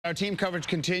Our team coverage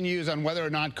continues on whether or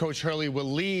not Coach Hurley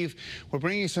will leave. We're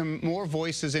bringing some more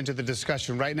voices into the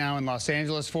discussion right now in Los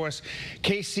Angeles for us.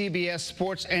 KCBS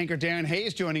sports anchor Darren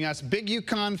Hayes joining us, big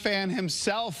UConn fan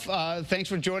himself. Thanks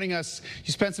for joining us.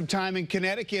 You spent some time in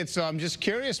Connecticut, so I'm just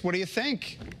curious, what do you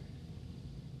think?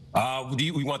 Do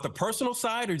you want the personal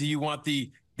side, or do you want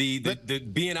the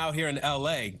being out here in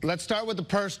LA? Let's start with the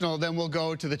personal, then we'll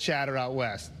go to the chatter out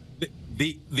west.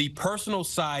 The personal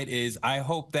side is, I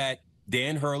hope that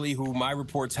Dan Hurley, who my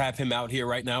reports have him out here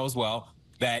right now as well,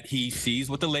 that he sees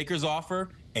what the Lakers offer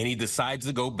and he decides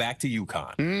to go back to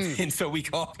UConn. And so we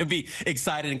all can be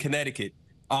excited in Connecticut.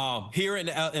 Here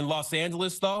in Los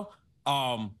Angeles, though,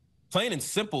 plain and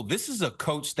simple, this is a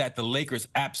coach that the Lakers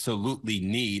absolutely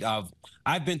need.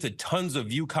 I've been to tons of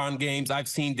UConn games. I've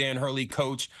seen Dan Hurley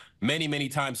coach many, many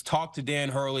times, talk to Dan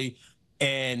Hurley,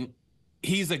 and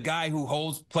he's a guy who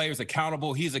holds players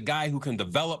accountable. He's a guy who can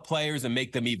develop players and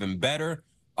make them even better.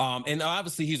 And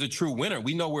obviously, he's a true winner.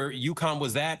 We know where UConn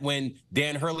was at when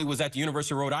Dan Hurley was at the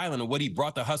University of Rhode Island and what he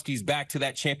brought the Huskies back to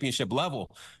that championship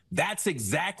level. That's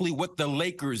exactly what the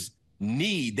Lakers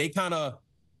need. They kind of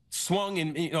swung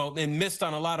and missed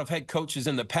on a lot of head coaches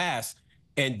in the past.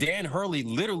 And Dan Hurley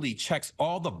literally checks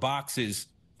all the boxes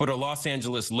for the Los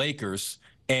Angeles Lakers.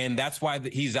 And that's why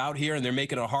he's out here, and they're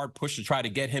making a hard push to try to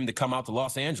get him to come out to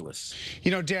Los Angeles.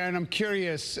 You know, Darren, I'm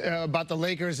curious about the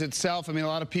Lakers itself. I mean, a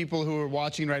lot of people who are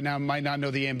watching right now might not know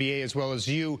the NBA as well as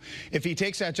you. If he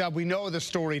takes that job, we know the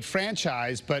storied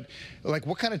franchise, but, like,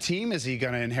 what kind of team is he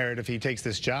going to inherit if he takes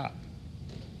this job?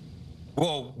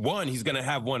 Well, one, he's going to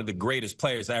have one of the greatest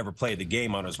players to ever play the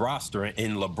game on his roster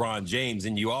in LeBron James.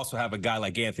 And you also have a guy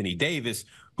like Anthony Davis,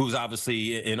 who's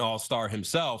obviously an all-star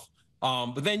himself.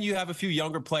 But then you have a few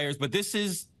younger players. But this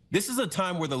is a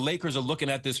time where the Lakers are looking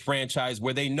at this franchise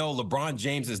where they know LeBron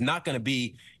James is not going to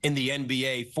be in the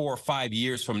NBA 4 or 5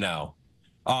 years from now.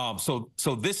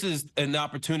 So this is an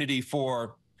opportunity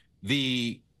for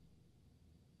the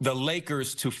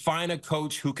Lakers to find a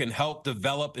coach who can help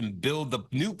develop and build the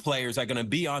new players that are going to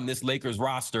be on this Lakers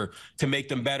roster to make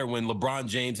them better when LeBron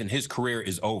James and his career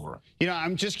is over. You know,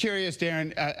 I'm just curious,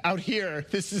 Darren, out here,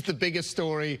 this is the biggest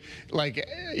story. Like,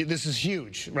 this is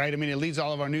huge, right? I mean, it leads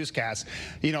all of our newscasts.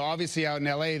 You know, obviously out in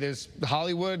L.A., there's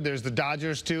Hollywood, there's the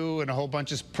Dodgers, too, and a whole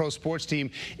bunch of pro sports team.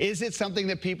 Is it something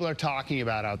that people are talking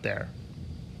about out there?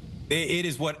 It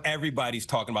is what everybody's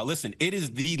talking about. Listen, it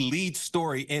is the lead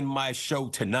story in my show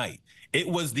tonight. It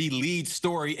was the lead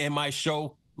story in my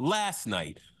show last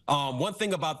night. One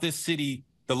thing about this city,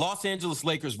 the Los Angeles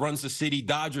Lakers runs the city.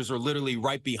 Dodgers are literally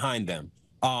right behind them.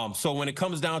 So when it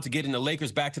comes down to getting the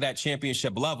Lakers back to that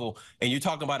championship level, and you're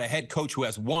talking about a head coach who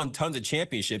has won tons of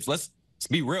championships, let's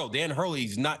be real. Dan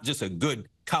Hurley's not just a good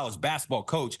college basketball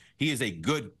coach. He is a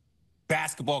good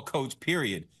basketball coach,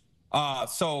 period.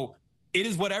 So it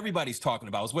is what everybody's talking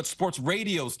about. It's what sports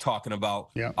radio's talking about.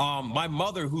 Yeah. My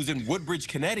mother, who's in Woodbridge,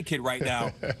 Connecticut right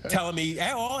now, telling me,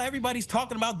 hey, everybody's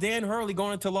talking about Dan Hurley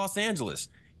going to Los Angeles.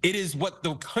 It is what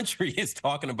the country is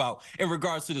talking about in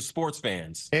regards to the sports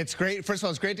fans. It's great. First of all,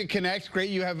 it's great to connect. Great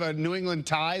you have New England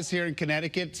ties here in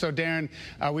Connecticut. So, Darren,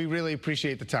 we really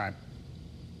appreciate the time.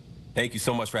 Thank you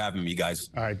so much for having me, guys.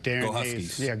 All right, Darren Go Hayes.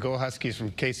 Huskies. Yeah, go Huskies from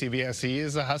KCBS. He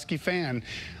is a Husky fan,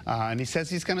 and he says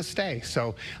he's going to stay.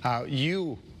 So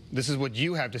this is what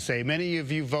you have to say. Many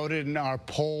of you voted in our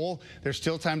poll. There's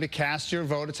still time to cast your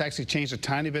vote. It's actually changed a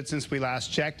tiny bit since we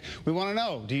last checked. We want to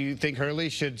know, do you think Hurley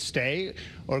should stay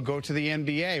or go to the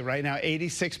NBA? Right now,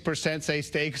 86% say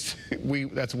stay.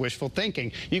 That's wishful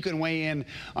thinking. You can weigh in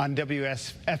on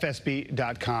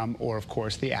WFSB.com or, of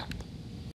course, the app.